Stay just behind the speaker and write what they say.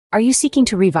Are you seeking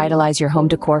to revitalize your home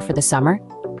decor for the summer?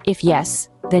 If yes,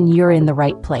 then you're in the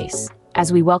right place.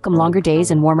 As we welcome longer days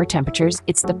and warmer temperatures,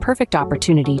 it's the perfect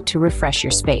opportunity to refresh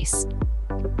your space.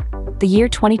 The year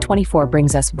 2024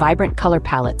 brings us vibrant color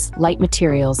palettes, light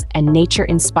materials, and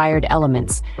nature-inspired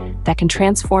elements that can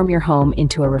transform your home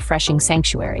into a refreshing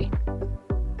sanctuary.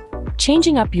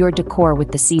 Changing up your decor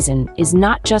with the season is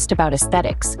not just about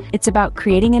aesthetics, it's about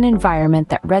creating an environment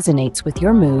that resonates with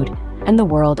your mood and the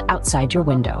world outside your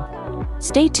window.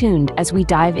 Stay tuned as we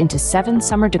dive into 7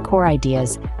 summer decor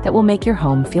ideas that will make your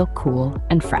home feel cool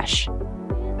and fresh.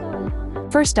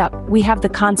 First up, we have the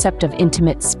concept of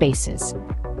intimate spaces.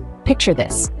 Picture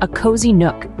this, a cozy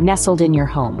nook nestled in your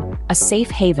home, a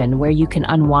safe haven where you can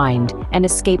unwind and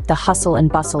escape the hustle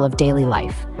and bustle of daily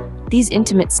life. These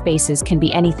intimate spaces can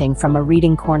be anything from a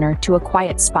reading corner to a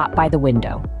quiet spot by the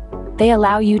window. They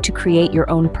allow you to create your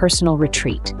own personal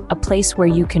retreat, a place where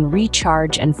you can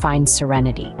recharge and find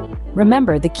serenity.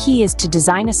 Remember, the key is to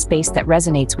design a space that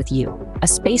resonates with you, a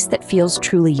space that feels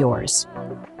truly yours.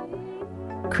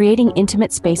 Creating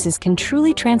intimate spaces can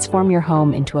truly transform your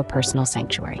home into a personal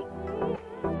sanctuary.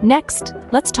 Next,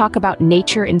 let's talk about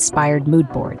nature-inspired mood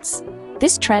boards.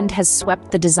 This trend has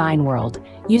swept the design world,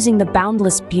 using the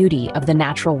boundless beauty of the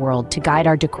natural world to guide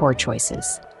our decor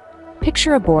choices.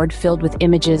 Picture a board filled with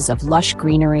images of lush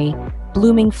greenery,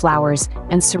 blooming flowers,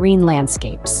 and serene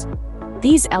landscapes.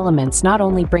 These elements not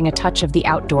only bring a touch of the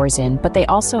outdoors in, but they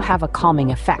also have a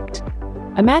calming effect.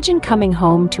 Imagine coming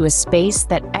home to a space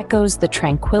that echoes the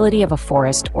tranquility of a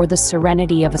forest or the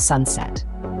serenity of a sunset.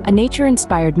 A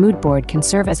nature-inspired mood board can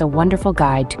serve as a wonderful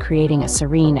guide to creating a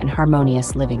serene and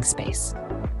harmonious living space.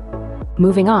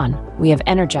 Moving on, we have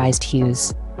energized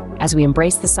hues. As we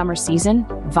embrace the summer season,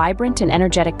 vibrant and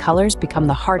energetic colors become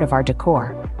the heart of our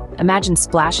decor. Imagine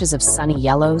splashes of sunny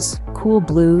yellows, cool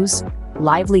blues,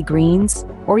 lively greens,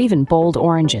 or even bold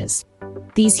oranges.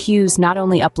 These hues not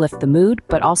only uplift the mood,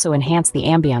 but also enhance the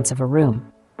ambiance of a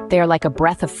room. They are like a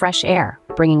breath of fresh air,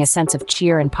 bringing a sense of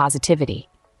cheer and positivity.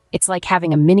 It's like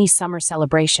having a mini summer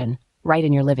celebration right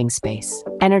in your living space.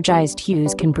 Energized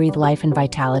hues can breathe life and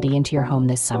vitality into your home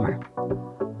this summer.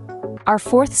 Our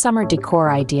 4th summer decor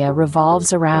idea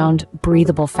revolves around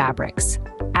breathable fabrics.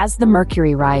 As the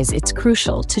mercury rises, it's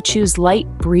crucial to choose light,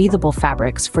 breathable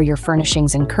fabrics for your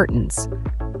furnishings and curtains.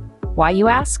 Why, you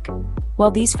ask?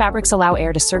 Well, these fabrics allow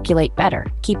air to circulate better,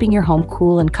 keeping your home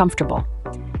cool and comfortable.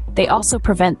 They also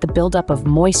prevent the buildup of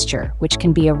moisture, which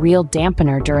can be a real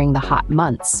dampener during the hot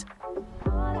months.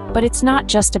 But it's not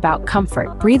just about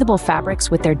comfort. Breathable fabrics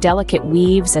with their delicate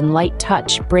weaves and light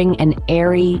touch bring an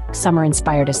airy,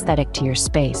 summer-inspired aesthetic to your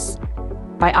space.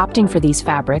 By opting for these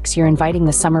fabrics, you're inviting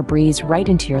the summer breeze right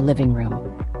into your living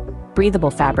room.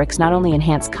 Breathable fabrics not only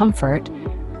enhance comfort,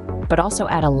 but also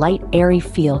add a light, airy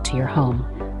feel to your home.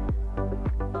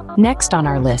 Next on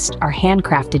our list are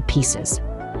handcrafted pieces.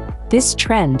 This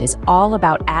trend is all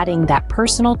about adding that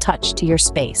personal touch to your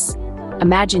space.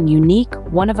 Imagine unique,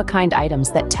 one-of-a-kind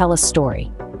items that tell a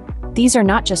story. These are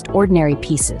not just ordinary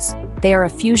pieces. They are a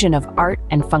fusion of art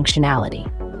and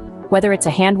functionality. Whether it's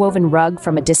a hand-woven rug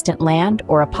from a distant land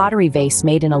or a pottery vase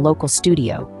made in a local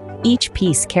studio, each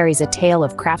piece carries a tale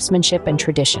of craftsmanship and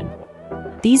tradition.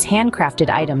 These handcrafted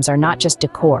items are not just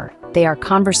decor, they are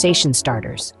conversation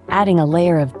starters, adding a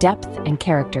layer of depth and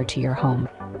character to your home.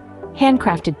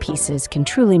 Handcrafted pieces can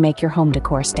truly make your home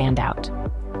decor stand out.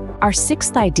 Our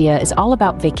 6th idea is all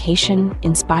about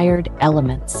vacation-inspired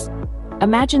elements.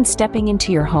 Imagine stepping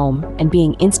into your home and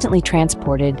being instantly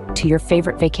transported to your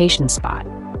favorite vacation spot.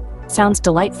 Sounds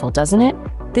delightful, doesn't it?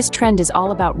 This trend is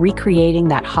all about recreating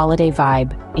that holiday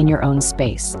vibe in your own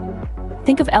space.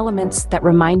 Think of elements that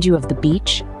remind you of the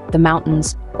beach, the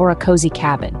mountains, or a cozy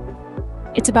cabin.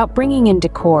 It's about bringing in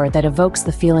decor that evokes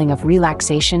the feeling of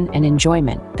relaxation and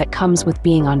enjoyment that comes with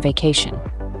being on vacation.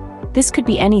 This could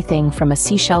be anything from a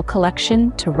seashell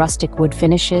collection to rustic wood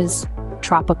finishes,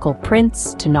 tropical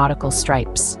prints to nautical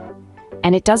stripes.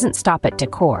 And it doesn't stop at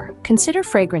decor. Consider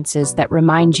fragrances that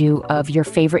remind you of your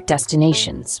favorite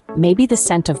destinations, maybe the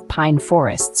scent of pine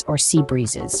forests or sea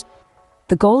breezes.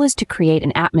 The goal is to create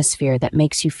an atmosphere that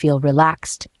makes you feel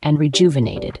relaxed and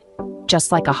rejuvenated,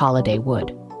 just like a holiday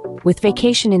would. With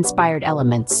vacation-inspired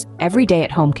elements, every day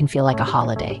at home can feel like a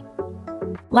holiday.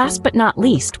 Last but not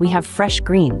least, we have fresh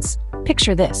greens.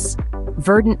 Picture this,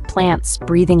 verdant plants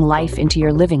breathing life into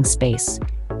your living space,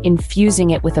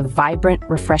 infusing it with a vibrant,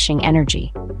 refreshing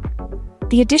energy.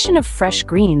 The addition of fresh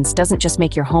greens doesn't just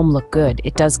make your home look good,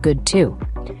 it does good too.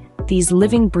 These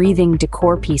living, breathing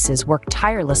decor pieces work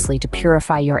tirelessly to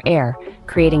purify your air,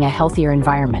 creating a healthier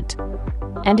environment.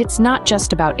 And it's not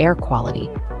just about air quality.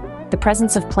 The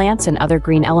presence of plants and other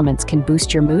green elements can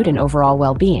boost your mood and overall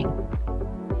well-being.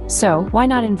 So, why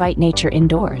not invite nature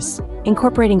indoors?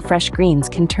 Incorporating fresh greens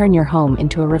can turn your home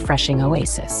into a refreshing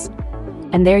oasis.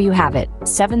 And there you have it,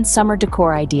 7 summer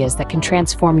decor ideas that can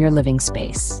transform your living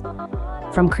space.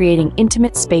 From creating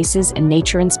intimate spaces and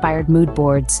nature-inspired mood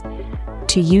boards,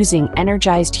 to using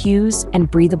energized hues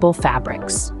and breathable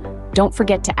fabrics. Don't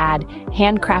forget to add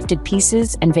handcrafted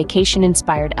pieces and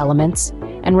vacation-inspired elements,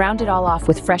 and round it all off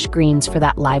with fresh greens for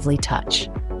that lively touch.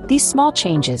 These small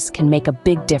changes can make a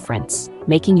big difference,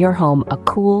 making your home a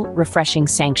cool, refreshing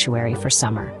sanctuary for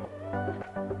summer.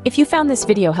 If you found this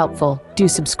video helpful, do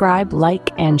subscribe, like,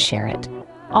 and share it.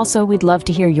 Also, we'd love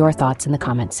to hear your thoughts in the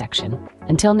comments section.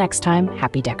 Until next time,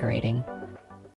 happy decorating.